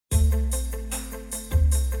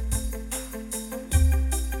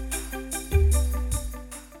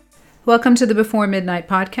Welcome to the Before Midnight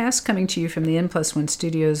podcast, coming to you from the N+1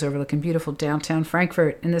 studios overlooking beautiful downtown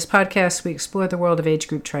Frankfurt. In this podcast, we explore the world of age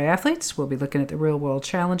group triathletes. We'll be looking at the real-world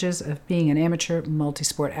challenges of being an amateur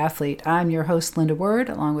multi-sport athlete. I'm your host, Linda Word,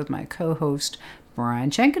 along with my co-host, Brian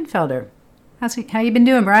Schenkenfelder. How you been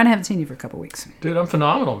doing, Brian? I haven't seen you for a couple weeks. Dude, I'm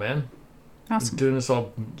phenomenal, man. Awesome. Been doing this a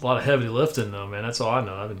lot of heavy lifting, though, man. That's all I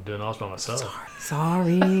know. I've been doing all this by myself.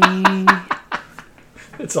 Sorry.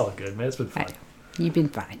 It's all good, man. It's been fun. Hey, you've been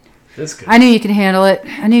fine. It's good. I knew you could handle it.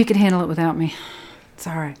 I knew you could handle it without me. It's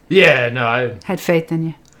all right. Yeah, no, I had faith in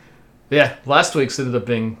you. Yeah, last week's ended up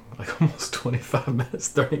being like almost 25 minutes,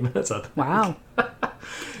 30 minutes. I think. Wow.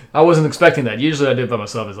 I wasn't expecting that. Usually I do it by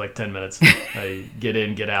myself. It's like 10 minutes. I get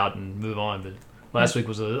in, get out, and move on. But last week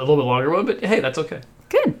was a little bit longer one, but hey, that's okay.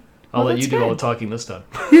 Good. I'll let you do all the talking this time.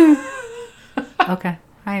 Okay.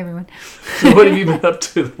 Hi, everyone. So what have you been up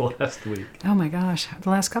to the last week? Oh, my gosh.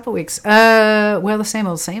 The last couple of weeks. Well, the same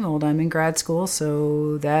old. I'm in grad school,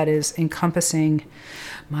 so that is encompassing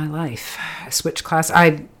my life. I switched class.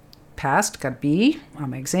 I passed, got a B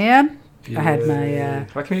on my exam. Yay. I had my...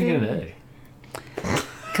 Why can't you get an A?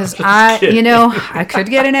 Because I could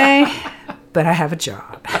get an A, but I have a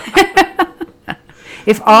job.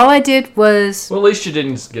 If all I did was... Well, at least you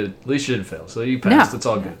didn't fail. So you passed. It's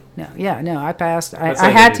all good. I passed. I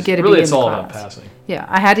like had to get a B in the class. Really, it's all about passing. Yeah,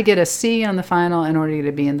 I had to get a C on the final in order to get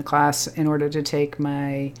a B in the class in order to take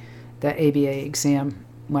the ABA exam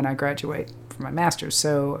when I graduate for my master's.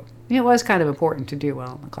 So it was kind of important to do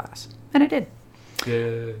well in the class. And I did.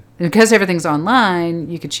 Yeah. And because everything's online,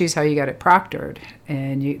 you could choose how you got it proctored.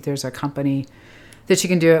 And there's a company that you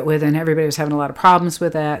can do it with, and everybody was having a lot of problems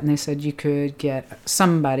with that, and they said you could get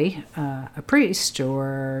somebody, a priest,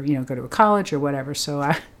 or go to a college or whatever. So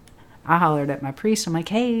I hollered at my priest. I'm like,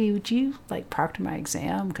 hey, would you proctor my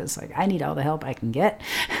exam? Because I need all the help I can get,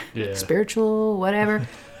 spiritual, whatever.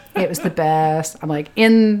 It was the best. I'm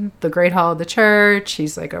in the great hall of the church.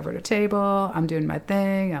 He's over at a table. I'm doing my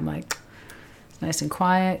thing. I'm nice and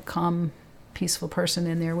quiet, calm, peaceful person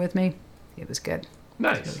in there with me. It was good.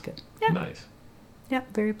 Nice. It was really good. Yeah. Nice. Yeah,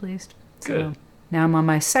 very pleased. Good. So now I'm on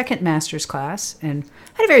my second master's class, and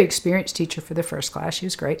I had a very experienced teacher for the first class. She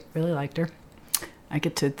was great. Really liked her. I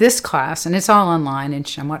get to this class, and it's all online, and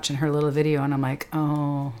I'm watching her little video, and I'm like,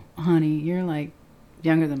 oh, honey, you're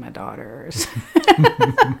younger than my daughters.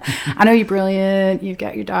 I know you're brilliant. You've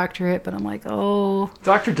got your doctorate, but I'm like, oh.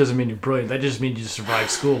 Doctorate doesn't mean you're brilliant. That just means you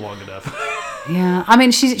survived school long enough. Yeah. I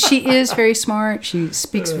mean, she is very smart. She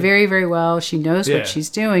speaks very, very well. She knows what she's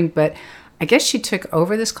doing, but I guess she took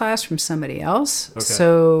over this class from somebody else. Okay.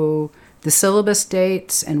 So the syllabus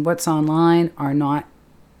dates and what's online are not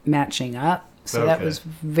matching up. So that was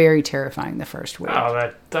very terrifying the first week.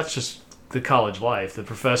 Oh, that's just the college life. The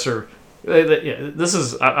professor,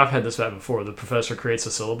 I've had this happen before. The professor creates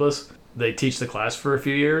a syllabus. They teach the class for a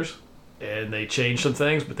few years, and they change some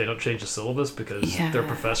things, but they don't change the syllabus because they're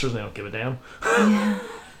professors and they don't give a damn. Yeah.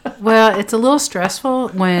 Well, it's a little stressful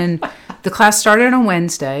when the class started on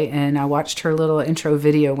Wednesday, and I watched her little intro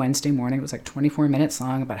video Wednesday morning. It was 24 minutes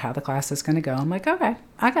long about how the class is going to go. I'm like, okay,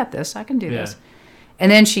 I got this. I can do this.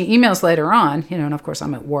 And then she emails later on, and of course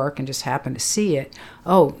I'm at work and just happened to see it.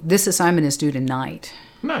 Oh, this assignment is due tonight.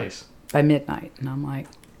 Nice. By midnight. And I'm like,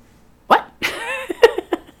 what?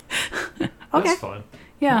 Okay. That's fun.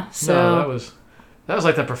 Yeah. So no, that was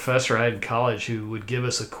like that professor I had in college who would give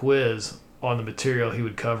us a quiz on the material he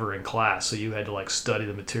would cover in class. So you had to study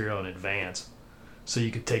the material in advance so you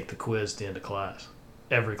could take the quiz at the end of class.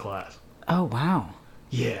 Every class. Oh, wow.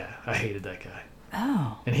 Yeah, I hated that guy.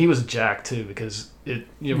 Oh. And he was a jack too because we're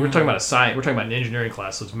talking about we're talking about an engineering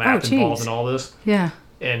class, so it's math involved in all this. Yeah.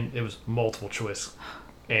 And it was multiple choice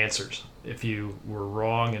answers. If you were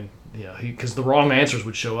wrong, and because the wrong answers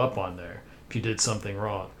would show up on there if you did something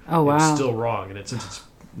wrong. Oh, wow. It was still wrong, and since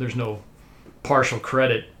there's no partial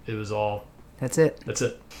credit, it was all. That's it.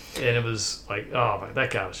 And it was that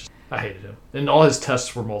guy was just, I hated him. And all his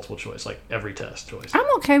tests were multiple choice, every test choice. I'm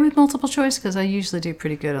okay with multiple choice because I usually do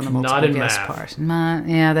pretty good on the multiple guess part.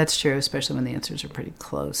 Yeah, that's true, especially when the answers are pretty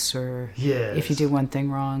close, or if you do one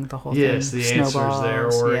thing wrong, the whole thing snowballs. Answer's there,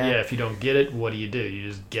 or if you don't get it, what do? You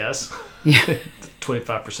just guess. Yeah.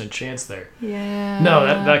 25% chance there. Yeah. No,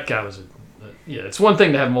 that guy was it's one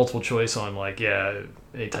thing to have multiple choice on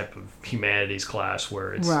any type of humanities class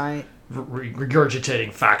where it's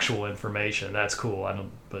regurgitating factual information. That's cool.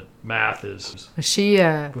 But math is.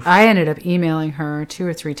 I ended up emailing her 2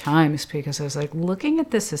 or 3 times because I was looking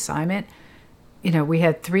at this assignment. We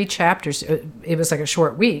had 3 chapters. It was a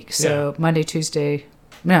short week. So Wednesday,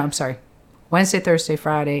 Thursday,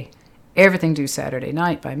 Friday, everything due Saturday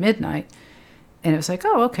night by midnight. And it was like,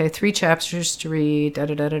 oh, okay, 3 chapters to read,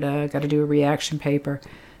 da-da-da-da-da, got to do a reaction paper.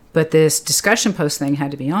 But this discussion post thing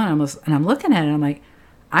had to be on. And I'm looking at it, and I'm like,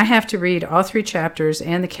 I have to read all 3 chapters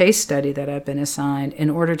and the case study that I've been assigned in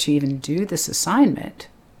order to even do this assignment.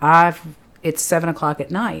 It's 7 o'clock at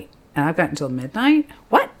night, and I've got until midnight?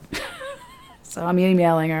 What? So I'm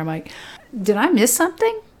emailing her. I'm like, did I miss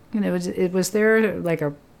something? Was there like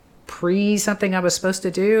a something I was supposed to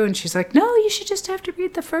do? And she's like, no, you should just have to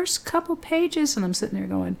read the first couple pages. And I'm sitting there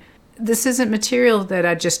going, this isn't material that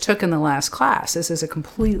I just took in the last class. This is a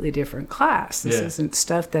completely different class. This isn't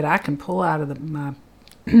stuff that I can pull out of my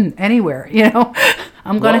anywhere.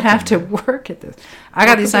 I'm going to have to work at this. I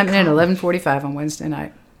got the assignment in at 11:45 on Wednesday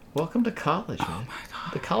night. Welcome to college, man. Oh my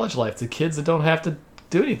God. The college life. The kids that don't have to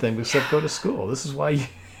do anything except go to school. This is why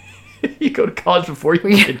you go to college before you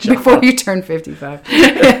get a job. Before you turn 55.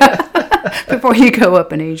 Before you go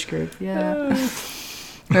up in age group. Yeah.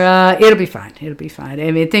 It'll be fine. It'll be fine.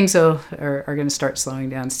 I mean, things are going to start slowing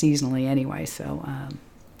down seasonally anyway, so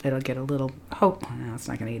it'll get a little it's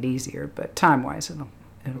not going to get easier, but time-wise it'll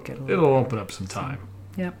get a little It'll open up some time.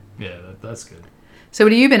 Yep. Yeah, that's good. So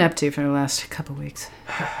what have you been up to for the last couple of weeks?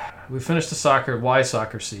 We finished the Y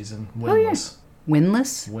soccer season winless. Oh, yeah.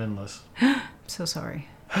 Winless? Winless. I'm so sorry.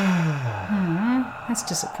 That's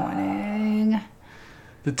disappointing.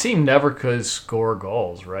 The team never could score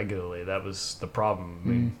goals regularly. That was the problem. I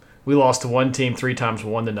mean, we lost to one team 3 times,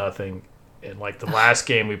 1-0. And like the last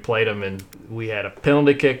game we played them, and we had a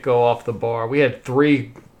penalty kick go off the bar. We had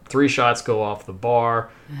three shots go off the bar.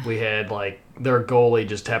 We had like their goalie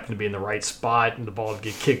just happened to be in the right spot, and the ball would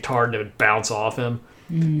get kicked hard and it would bounce off him.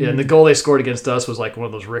 Yeah, and the goal they scored against us was like one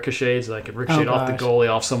of those ricochets that could ricochet off the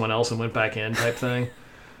goalie off someone else and went back in type thing.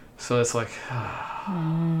 So it's like,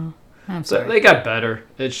 I'm sorry. They got better.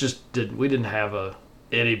 It's just we didn't have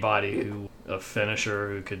anybody a finisher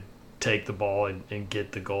who could take the ball and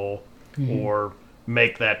get the goal or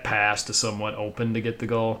make that pass to someone open to get the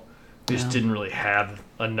goal. We just didn't really have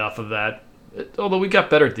enough of that. Although we got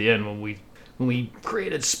better at the end when we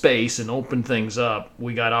created space and opened things up,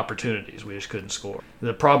 we got opportunities. We just couldn't score.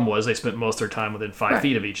 The problem was they spent most of their time within 5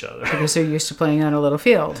 feet of each other. Because they're used to playing on a little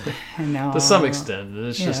field. And now, to some extent.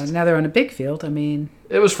 It's just now they're on a big field. I mean,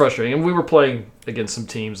 it was frustrating. And we were playing against some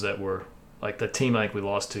teams that were, like the team I think we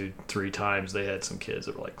lost to 3 times, they had some kids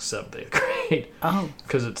that were like 7th, 8th grade. Oh.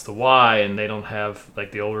 Because it's the Y, and they don't have,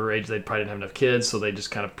 like the older age, they probably didn't have enough kids, so they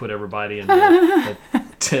just kind of put everybody in the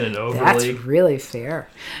 10 and over That's league. That's really fair.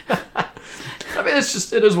 I mean, it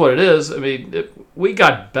is what it is. I mean, we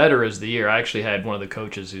got better as the year. I actually had one of the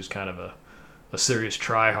coaches who's kind of a serious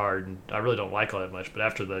try-hard, and I really don't like all that much, but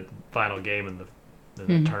after the final game in the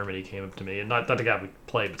tournament, he came up to me, and not the guy we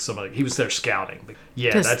played, but somebody, he was there scouting.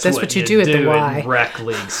 Yeah, that's what you do at the Y. In rec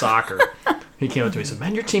league soccer. He came up to me and said,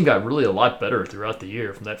 man, your team got really a lot better throughout the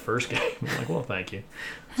year from that first game. I'm like, well, thank you.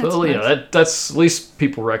 So, nice. That's at least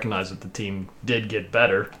people recognize that the team did get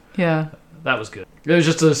better. Yeah. That was good. It was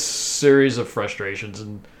just a series of frustrations,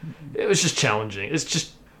 and it was just challenging. It's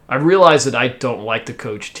just, I realize that I don't like to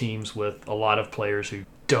coach teams with a lot of players who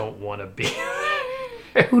don't want to be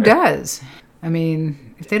there. Who does? I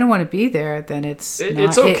mean, if they don't want to be there, then it's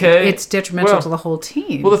okay. It's detrimental to the whole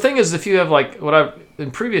team. Well, the thing is, if you have like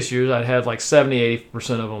in previous years, I'd have like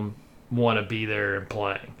 70-80% of them want to be there and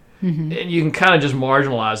playing. Mm-hmm. And you can kind of just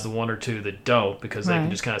marginalize the 1 or 2 that don't, because they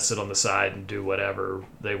can just kind of sit on the side and do whatever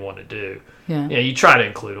they want to do. Yeah. You try to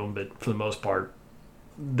include them, but for the most part,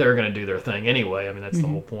 they're going to do their thing anyway. I mean, that's the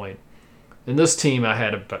whole point. In this team, I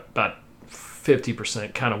had about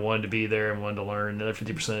 50% kind of wanted to be there and wanted to learn. The other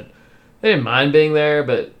 50%, they didn't mind being there,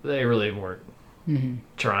 but they really weren't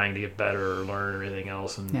trying to get better or learn or anything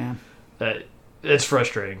else. And it's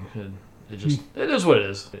frustrating. It is what it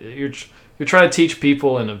is. You're trying to teach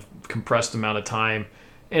people in a compressed amount of time,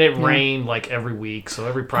 and it rained like every week, so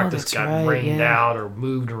every practice got rained out or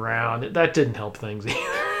moved around. That didn't help things either.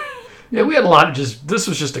 Yeah, we had a lot of this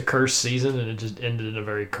was just a cursed season, and it just ended in a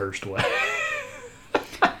very cursed way.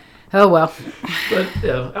 Oh, well. But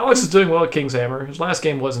yeah, Alex is doing well at King's Hammer. His last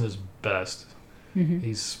game wasn't his best. Mm-hmm.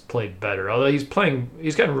 He's played better, although he's gotten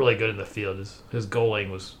really good in the field. His goaling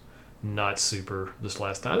was not super this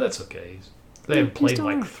last time. That's okay. They haven't played in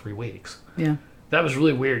like 3 weeks. Yeah. That was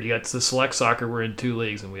really weird. You got the select soccer. We're in 2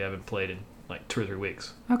 leagues, and we haven't played in like 2 or 3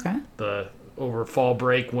 weeks. Okay. Over fall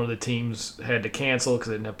break, one of the teams had to cancel because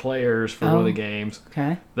they didn't have players for one of the games.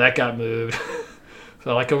 Okay. That got moved.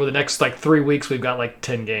 So like over the next like 3 weeks, we've got like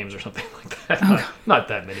 10 games or something like that. Okay. Not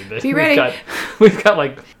that many, but be ready. We've got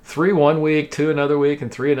like 3 one week, 2 another week,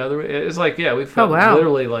 and 3 another week. It's like, yeah, we've got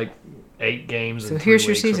literally like 8 games So in 3 here's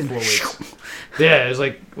your weeks or season. 4 weeks. Yeah, it's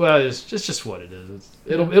like, well, it's just what it is.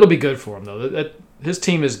 It'll be good for him though. His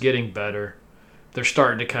team is getting better. They're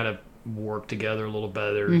starting to kind of work together a little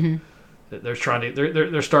better. Mm-hmm. They're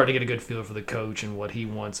they're starting to get a good feel for the coach and what he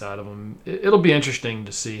wants out of them. It'll be interesting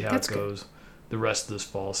to see how That's it goes the rest of this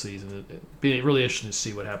fall season. It'll be really interesting to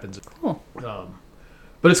see what happens. Cool.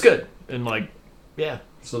 But it's good, and like, yeah.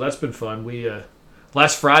 So that's been fun. We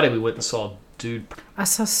last Friday we went and saw Dude. I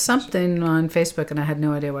saw something on Facebook and I had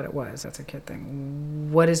no idea what it was. That's a kid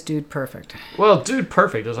thing. What is Dude Perfect? Well, Dude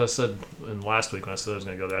Perfect, as I said in last week when I said I was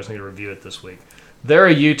going to go there, I was going to review it this week. They're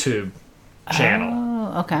a YouTube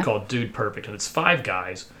channel called Dude Perfect, and it's 5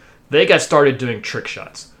 guys. They got started doing trick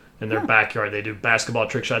shots in their backyard. They do basketball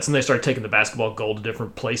trick shots, and they started taking the basketball goal to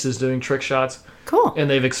different places doing trick shots. Cool. And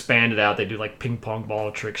they've expanded out. They do like ping pong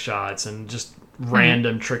ball trick shots and just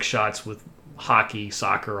random trick shots with hockey,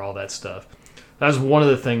 soccer, all that stuff. That was one of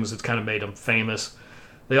the things that's kind of made them famous.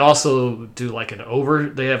 They also do like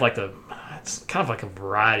they have like it's kind of like a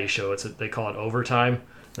variety show. They call it Overtime.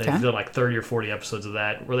 They've done like 30 or 40 episodes of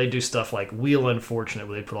that where they do stuff like Wheel Unfortunate,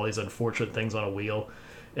 where they put all these unfortunate things on a wheel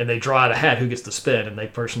and they draw out a hat who gets to spin, and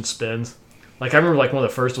that person spins. Like I remember like one of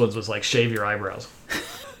the first ones was like shave your eyebrows.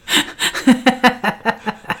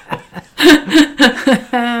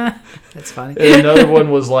 That's funny. And another one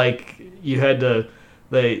was like you had to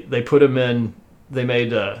they put them in. They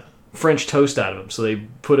made French toast out of them, so they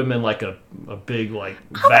put them in like a big like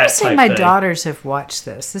I vat would say type my thing. daughters have watched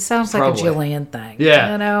this. This sounds like Probably. a Jillian thing.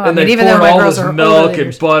 Yeah, you know. and I mean, they even poured though my all girls this are milk older,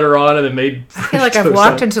 and butter on it and made. I feel like I've toast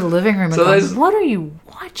walked on it. into the living room and So gone, "What are you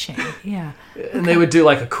watching?" Yeah. And they would do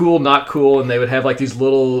like a cool, not cool, and they would have like these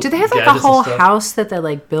little. Do they have like a gadgets and whole stuff. house that they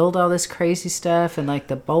like build all this crazy stuff and like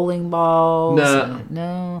the bowling balls? No.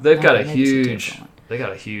 No. They've got Oh, a that makes it huge. different. They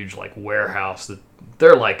got a huge like warehouse that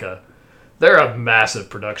they're like a. They're a massive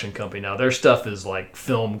production company now. Their stuff is like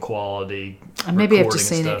film quality. Maybe I've recording just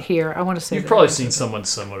seen stuff. it here. I want to say You've that probably I've seen seen someone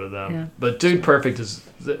similar to them. Yeah. But Dude Perfect is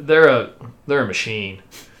they're a machine.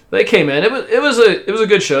 They came in. It was a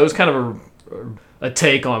good show. It was kind of a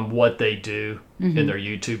take on what they do in their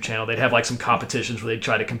YouTube channel. They'd have like some competitions where they'd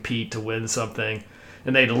try to compete to win something,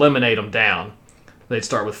 and they'd eliminate them down. They'd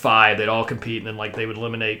start with 5. They'd all compete, and then like they would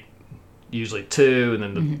eliminate usually 2, and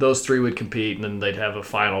then those 3 would compete, and then they'd have a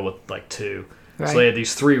final with like 2. Right. So they had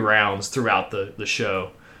these 3 rounds throughout the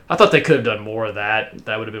show. I thought they could have done more of that.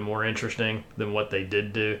 That would have been more interesting than what they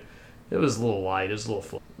did do. It was a little light. It was a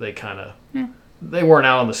little. They kind of. They weren't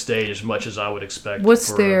out on the stage as much as I would expect. What's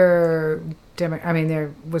for their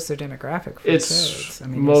what's their demographic? For It's kids? I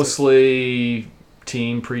mean, mostly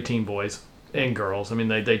preteen boys and girls. I mean,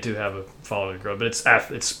 they do have a following girl, but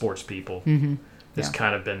it's sports people. Mm-hmm. It's Yeah.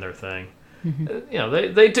 kind of been their thing. Mm-hmm. You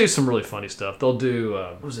know, they do some really funny stuff. They'll do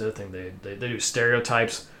what was the other thing they do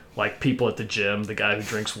stereotypes. Like people at the gym, the guy who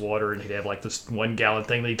drinks water, and he'd have like this 1 gallon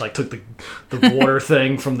thing. They like took the water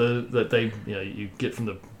thing from that they you get from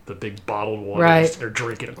the big bottled water. Right. They're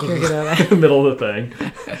drinking it Drink it out. in the middle of the thing.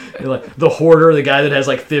 You're like the hoarder, the guy that has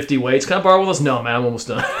like 50 weights. Can I borrow one of those? No, man, I'm almost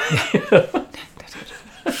done.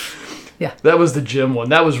 Yeah. That was the gym one.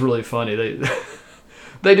 That was really funny.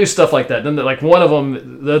 They do stuff like that. Then like one of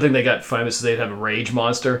them, the other thing they got famous is they'd have a rage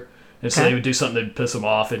monster, and so Okay. they would do something that'd piss him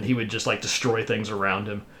off, and he would just like destroy things around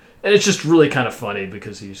him. And it's just really kind of funny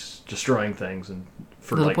because he's destroying things and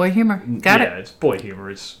for Little like boy humor. Got yeah, it. it's boy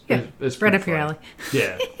humor. It's Right pretty up your funny. alley.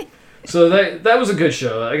 Yeah. So that was a good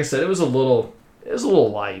show. Like I said, it was a little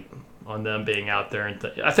light on them being out there,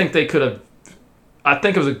 and I think they could have. I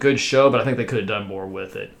think it was a good show, but I think they could have done more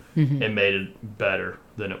with it and made it better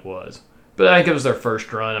than it was. But I think it was their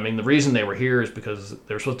first run. I mean, the reason they were here is because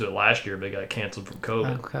they were supposed to do it last year, but it got canceled from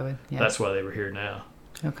COVID. Oh, COVID. Yeah. That's why they were here now.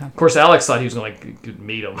 Okay. Of course, Alex thought he was going to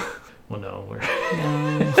meet them. Well, no.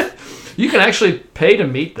 No. You can actually pay to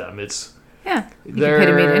meet them. It's Yeah. You can pay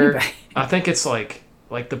to meet anybody. I think it's like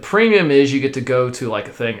the premium is you get to go to like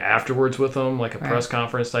a thing afterwards with them, like a Right. press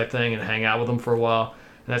conference type thing, and hang out with them for a while.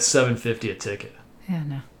 And that's $7.50 a ticket. Yeah.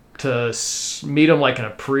 No. To meet them like in a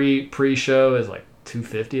pre-show is like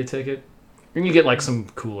 $2.50 a ticket. And you get like some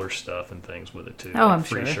cooler stuff and things with it too. Oh, like I'm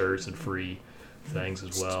free sure. shirts and free things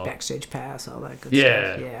as well. Backstage pass, all that good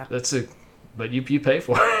Yeah, stuff. Yeah. that's but you pay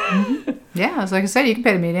for it. Yeah. It's like I said, you can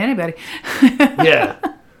pay to meet anybody.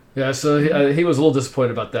 yeah. So he was a little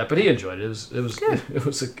disappointed about that, but he enjoyed it. Good. It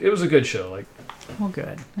was a good show. Like Well,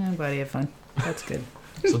 good. I'm glad you had fun. That's good.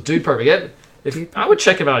 so, Dude Perfect. Yeah, I would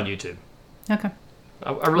check him out on YouTube. Okay.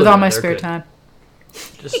 I really With all would. my They're spare good. time.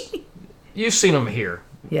 Just you've seen them here.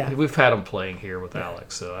 Yeah. We've had them playing here with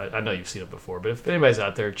Alex, so I know you've seen it before. But if anybody's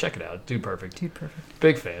out there, check it out. Dude Perfect. Dude, perfect.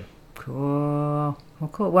 Big fan. Cool. Well,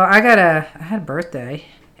 cool. Well, I had a birthday,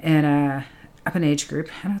 and up an age group.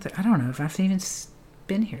 I don't know if I've even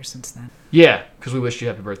been here since then. Yeah, because we wished you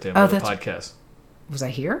happy birthday on the that's podcast. Was I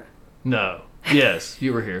here? No. Yes,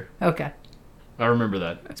 you were here. Okay. I remember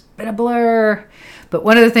that. It's been a blur. But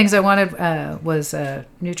one of the things I wanted was a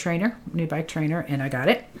new bike trainer, and I got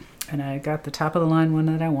it. And I got the top of the line one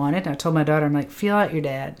that I wanted. I told my daughter, I'm like, feel out your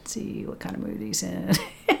dad, see what kind of mood he's in.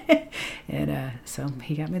 And so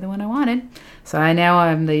he got me the one I wanted. So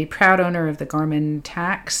I'm the proud owner of the Garmin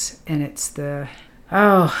Tax, and it's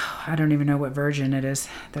I don't even know what version it is.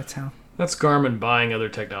 That's Garmin buying other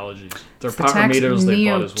technologies. Their it's the power Tax meters they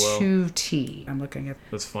Neo bought as well. 2T. I'm looking at.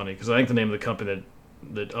 That's funny because I think the name of the company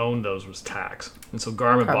that owned those was Tax, and so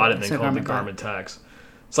Garmin bought it and then called it the Garmin Tax.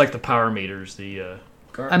 It's like the power meters.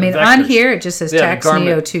 On here it just says Tax Garmin,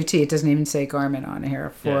 Neo 2T. It doesn't even say Garmin on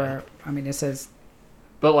here. It says.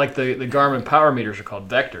 But like the Garmin power meters are called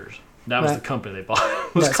Vectors. That was the company they bought.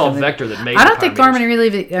 It was called Vector that made. I don't think Garmin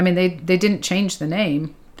really. I mean, they didn't change the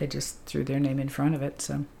name. They just threw their name in front of it.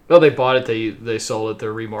 So. Well, they bought it. They sold it. They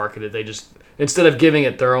remarketed. They just instead of giving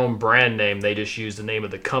it their own brand name, they just used the name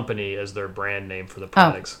of the company as their brand name for the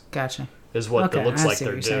products. Oh, gotcha. Is what it looks like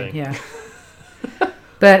they're doing. Saying. Yeah.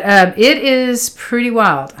 But it is pretty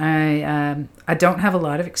wild. I don't have a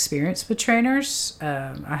lot of experience with trainers.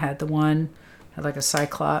 I had the one, like a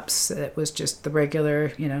Cyclops, that was just the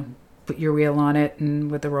regular, put your wheel on it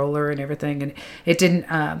and with the roller and everything. And it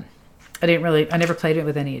didn't. I never played it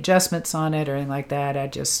with any adjustments on it or anything like that. I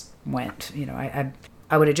just went.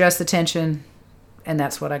 I would adjust the tension, and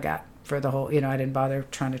that's what I got for the whole. I didn't bother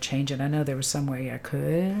trying to change it. I know there was some way I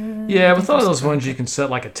could. Yeah, with all those ones, you can set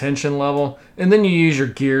like a tension level, and then you use your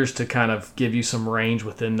gears to kind of give you some range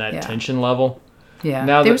within that tension level. Yeah.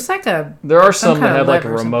 Now there was there are some that have like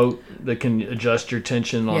a remote that can adjust your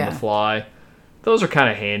tension on the fly. Those are kind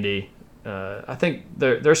of handy. I think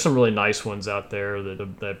there's some really nice ones out there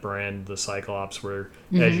that brand the Cyclops where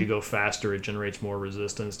as you go faster it generates more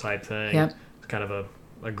resistance type thing. Yep. It's kind of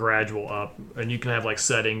a gradual up, and you can have like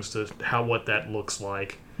settings to what that looks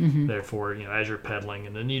like. Therefore, as you're pedaling,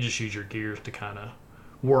 and then you just use your gears to kind of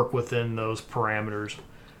work within those parameters.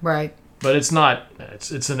 Right. But it's not.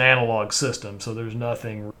 It's an analog system, so there's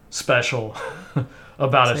nothing special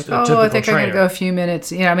about a typical trainer. I think I'm going to go a few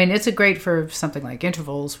minutes. It's great for something like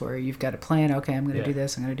intervals where you've got a plan. Okay, I'm going to do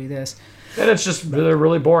this. I'm going to do this. And it's just they're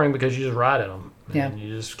really boring because you just ride at them. And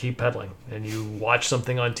you just keep pedaling, and you watch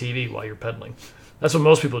something on TV while you're pedaling. That's what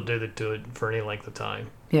most people do that do it for any length of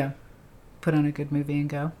time. Yeah. Put on a good movie and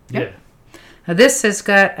go. Yep. Yeah. Now this has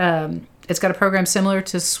got it's got a program similar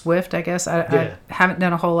to Swift, I guess. I haven't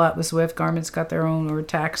done a whole lot with Swift. Garmin's got their own, or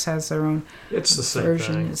Tax has their own. It's the same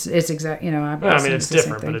version. thing. It's exact. It's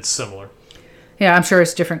different, but it's similar. Yeah, I'm sure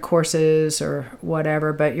it's different courses or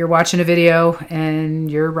whatever. But you're watching a video and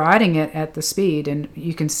you're riding it at the speed, and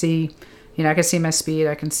you can see. I can see my speed.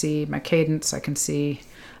 I can see my cadence. I can see.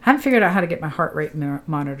 I haven't figured out how to get my heart rate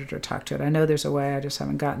monitor to talk to it. I know there's a way. I just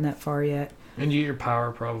haven't gotten that far yet. And your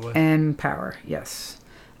power, probably. And power, yes.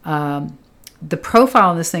 The profile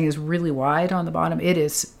on this thing is really wide on the bottom. It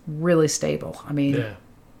is really stable.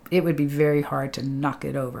 It would be very hard to knock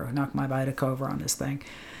my bike over on this thing.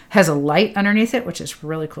 Has a light underneath it, which is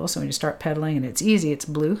really cool. So when you start pedaling, and it's easy, it's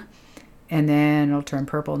blue. And then it'll turn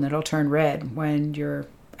purple, and then it'll turn red when you're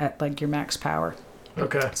at like your max power.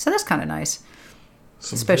 Okay. So that's kind of nice.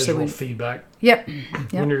 Some especially visual feedback. Yep.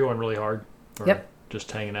 When you're going really hard. Or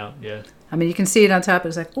just hanging out. Yeah. You can see it on top.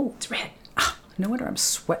 It's like, oh, it's red. No wonder I'm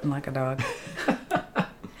sweating like a dog.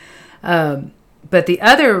 But the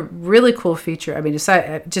other really cool feature,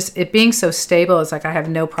 aside just it being so stable, it's like I have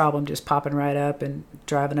no problem just popping right up and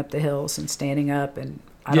driving up the hills and standing up, and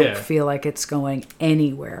I don't feel like it's going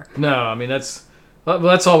anywhere. No, that's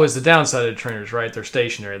always the downside of trainers, right? They're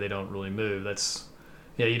stationary. They don't really move.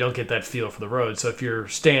 You don't get that feel for the road. So if you're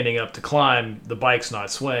standing up to climb, the bike's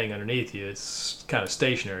not swaying underneath you. It's kind of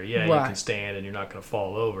stationary. Yeah, right. You can stand and you're not going to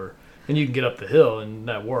fall over. And you can get up the hill, and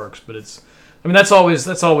that works. But that's always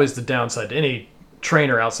the downside to any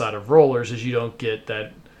trainer outside of rollers is you don't get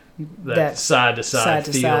that side-to-side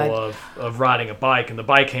feel of riding a bike and the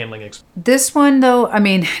bike handling. This one, though,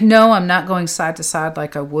 no, I'm not going side-to-side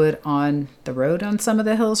like I would on the road on some of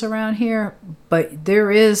the hills around here, but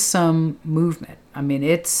there is some movement. I'm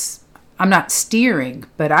not steering,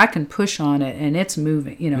 but I can push on it, and it's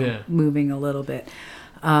moving, moving a little bit.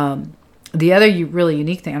 The other really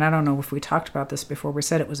unique thing, and I don't know if we talked about this before we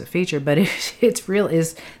said it was a feature, but it's real,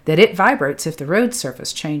 is that it vibrates if the road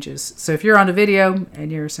surface changes. So if you're on a video and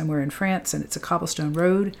you're somewhere in France and it's a cobblestone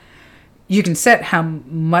road, you can set how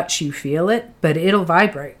much you feel it, but it'll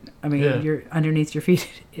vibrate. You're underneath your feet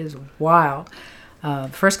is wild. The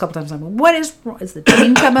first couple times I'm like, what is wrong? Is the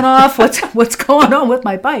chain coming off? What's going on with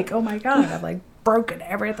my bike? Oh my God. I've like broken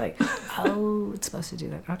everything. Oh, it's supposed to do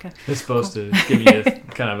that. Okay. It's supposed to give you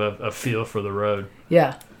kind of a feel for the road.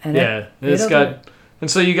 Yeah. And it's got, and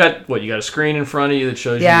so you got a screen in front of you that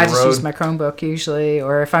shows you the road. Yeah, I just use my Chromebook usually,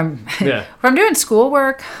 or if I'm doing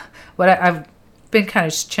schoolwork, I've been kind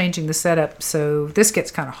of changing the setup so this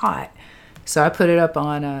gets kind of hot. So I put it up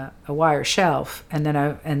on a wire shelf, and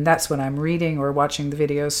that's when I'm reading or watching the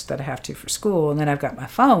videos that I have to for school, and then I've got my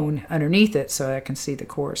phone underneath it so I can see the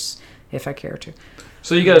course if I care to.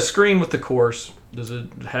 So you got a screen with the course. Was it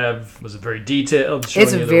very detailed?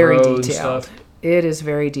 It's very detailed. It is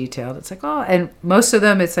very detailed. It's like, and most of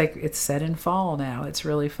them, it's like it's set in fall now. It's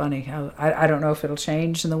really funny. I don't know if it'll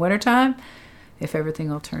change in the wintertime. If everything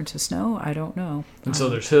will turn to snow, I don't know. And so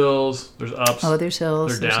there's hills, there's ups. Oh, there's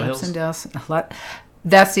hills, there's ups and downs. A lot.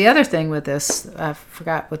 That's the other thing with this. I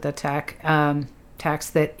forgot with the tax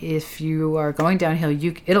that if you are going downhill,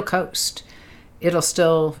 it'll coast. It'll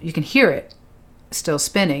still, you can hear it still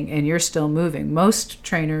spinning, and you're still moving. Most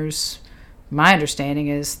trainers, my understanding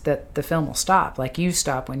is that the film will stop, like you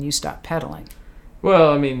stop when you stop pedaling.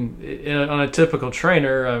 Well, I mean, on a typical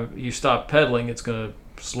trainer, you stop pedaling, it's going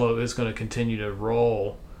to continue to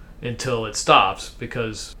roll until it stops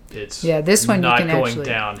because it's this one not you can going actually,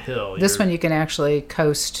 downhill. This one you can actually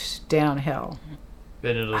coast downhill.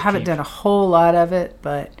 I haven't done a whole lot of it,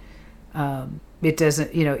 but it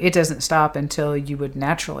doesn't stop until you would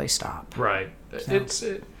naturally stop. Right. So.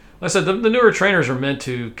 Like I said, the newer trainers are meant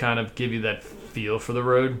to kind of give you that feel for the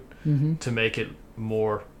road to make it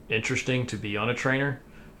more interesting to be on a trainer.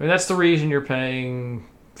 I mean, that's the reason you're paying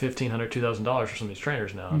 $1,500, $2,000 for some of these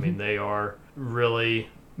trainers now. I mean, they are really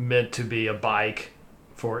meant to be a bike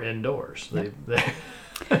for indoors. Yep.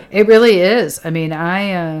 It really is. I mean,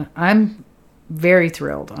 I'm very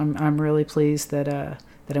thrilled. I'm really pleased that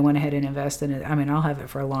I went ahead and invested in it. I mean, I'll have it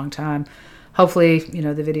for a long time. Hopefully,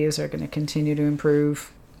 the videos are going to continue to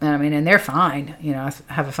improve. I mean, and they're fine. I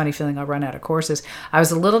have a funny feeling I'll run out of courses. I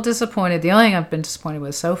was a little disappointed. The only thing I've been disappointed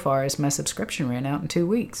with so far is my subscription ran out in 2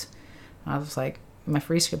 weeks. I was like, my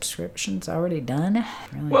free subscription's already done?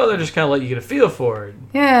 Really? Well, they're just kind of let you get a feel for it.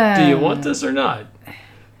 Yeah. Do you want this or not?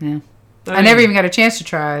 Yeah. I never even got a chance to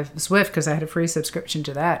try Zwift because I had a free subscription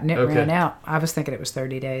to that, and it ran out. I was thinking it was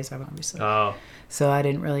 30 days, obviously. Oh. So I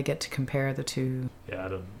didn't really get to compare the two.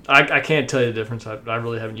 Yeah, I can't tell you the difference. I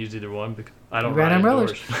really haven't used either one because I don't ride on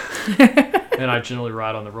indoors. rollers. And I generally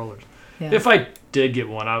ride on the rollers. Yeah. If I did get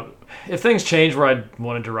one, if things changed where I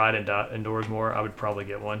wanted to ride indoors more, I would probably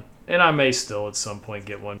get one. And I may still at some point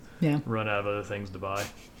get one. Yeah. Run out of other things to buy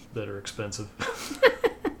that are expensive.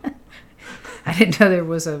 I didn't know there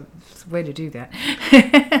was a way to do that.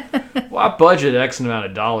 Well, I budget X amount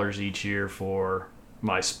of dollars each year for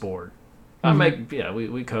my sport. I make,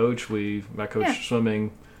 we coach. I coach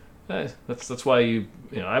swimming. That's why I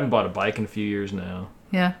haven't bought a bike in a few years now.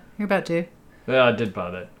 Yeah, you're about to. Well, I did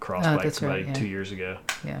buy that cross bike about 2 years ago.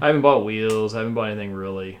 Yeah. I haven't bought wheels. I haven't bought anything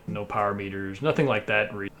really. No power meters. Nothing like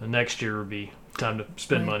that. The next year would be time to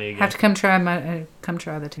spend money again. Have to come try that.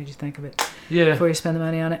 What did you think of it? Yeah. Before you spend the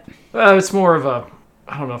money on it. Well, it's more of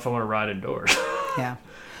I don't know if I want to ride indoors. Yeah.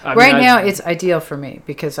 Now it's ideal for me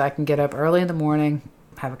because I can get up early in the morning,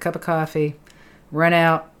 have a cup of coffee, run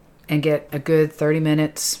out, and get a good 30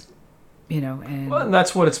 minutes. And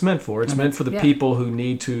that's what it's meant for. It's meant for the people who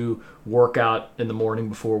need to work out in the morning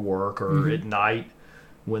before work or at night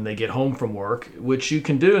when they get home from work, which you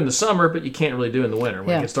can do in the summer, but you can't really do in the winter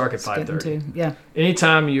when it gets dark at 5:30. Yeah.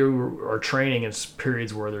 Anytime you are training in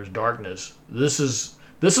periods where there's darkness, this is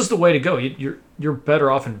the way to go. You're better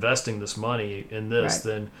off investing this money in this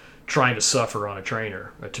than trying to suffer on a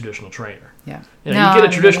traditional trainer. Yeah. You get a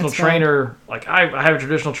traditional trainer, like I have a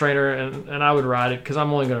traditional trainer and I would ride it because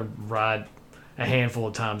I'm only going to ride a handful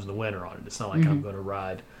of times in the winter on it. It's not like I'm going to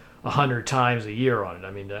ride 100 times a year on it.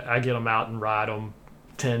 I mean, I get them out and ride them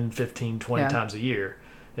 10, 15, 20 times a year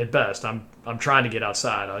at best. I'm trying to get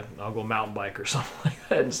outside. I'll go mountain bike or something like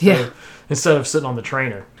that instead of sitting on the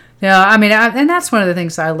trainer. Yeah, I mean, and that's one of the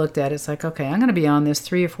things I looked at. It's like, okay, I'm going to be on this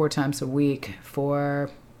 3 or 4 times a week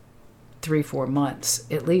for 3-4 months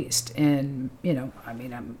at least. And,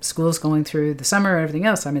 school's going through the summer and everything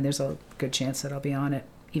else. I mean, there's a good chance that I'll be on it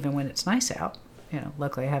even when it's nice out.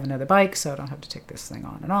 Luckily I have another bike, so I don't have to take this thing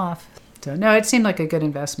on and off. So, no, it seemed like a good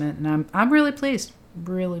investment, and I'm really pleased.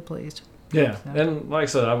 Really pleased. Yeah, so. And like I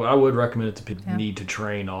said, I would recommend it to people who need to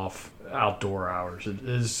train off outdoor hours. It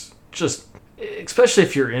is just, especially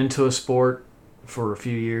if you're into a sport for a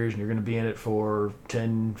few years and you're going to be in it for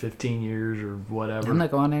 10, 15 years or whatever. I'm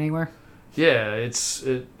not going anywhere. Yeah,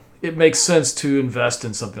 it makes sense to invest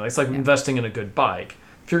in something. It's like investing in a good bike.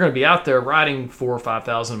 If you're going to be out there riding 4,000 or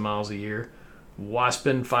 5,000 miles a year, why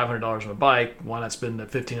spend $500 on a bike? Why not spend the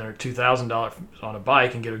 $1,500 or $2,000 on a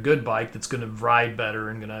bike and get a good bike that's going to ride better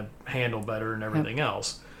and going to handle better and everything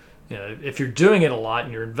else? If you're doing it a lot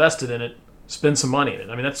and you're invested in it, spend some money in it.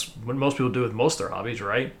 I mean, that's what most people do with most of their hobbies,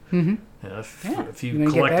 right? Mm-hmm. If you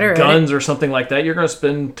collect guns or something like that, you're going to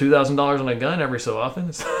spend $2,000 on a gun every so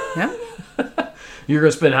often. Yeah. You're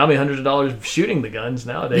going to spend how many hundreds of dollars shooting the guns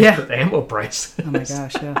nowadays with the ammo price? Oh my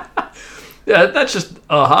gosh, yeah. Yeah, that's just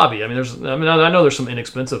a hobby. I mean, I know there's some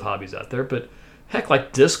inexpensive hobbies out there, but heck,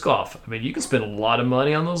 like disc golf. I mean, you can spend a lot of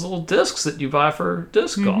money on those little discs that you buy for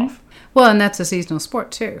disc golf. Well, and that's a seasonal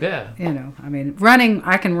sport too. Yeah. I mean, running,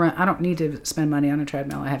 I can run. I don't need to spend money on a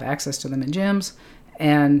treadmill. I have access to them in gyms,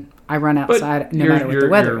 and I run outside no matter what the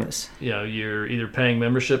weather is. You're either paying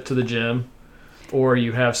membership to the gym, or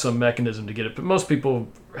you have some mechanism to get it. But most people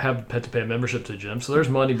have to pay a membership to the gym, so there's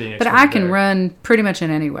money being expended. But I can run pretty much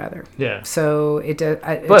in any weather. Yeah. So it does.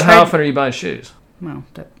 But how often are you buying shoes? Well,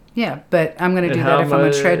 but I'm going to do that if I'm on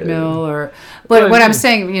a treadmill or. But what I'm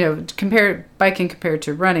saying, biking compared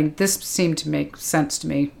to running, this seemed to make sense to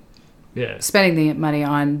me. Yeah. Spending the money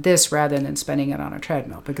on this rather than spending it on a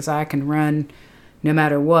treadmill, because I can run no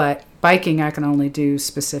matter what. Biking, I can only do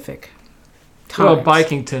specific times. Well,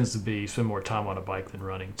 biking tends to be spend more time on a bike than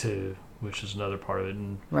running too, which is another part of it.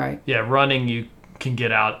 And right. Yeah, running you can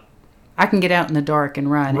get out. I can get out in the dark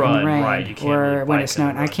and run in the rain, right? You can't or really when it's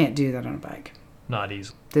snowing. I can't do that on a bike. Not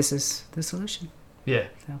easy. This is the solution. Yeah.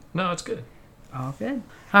 So. No, it's good. All good.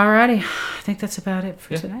 Alrighty. I think that's about it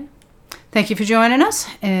for today. Thank you for joining us,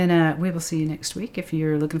 and we will see you next week. If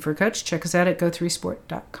you're looking for a coach, check us out at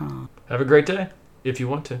go3sport.com. Have a great day, if you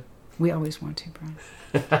want to. We always want to, Brian.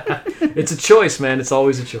 It's a choice, man. It's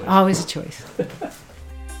always a choice. Always a choice.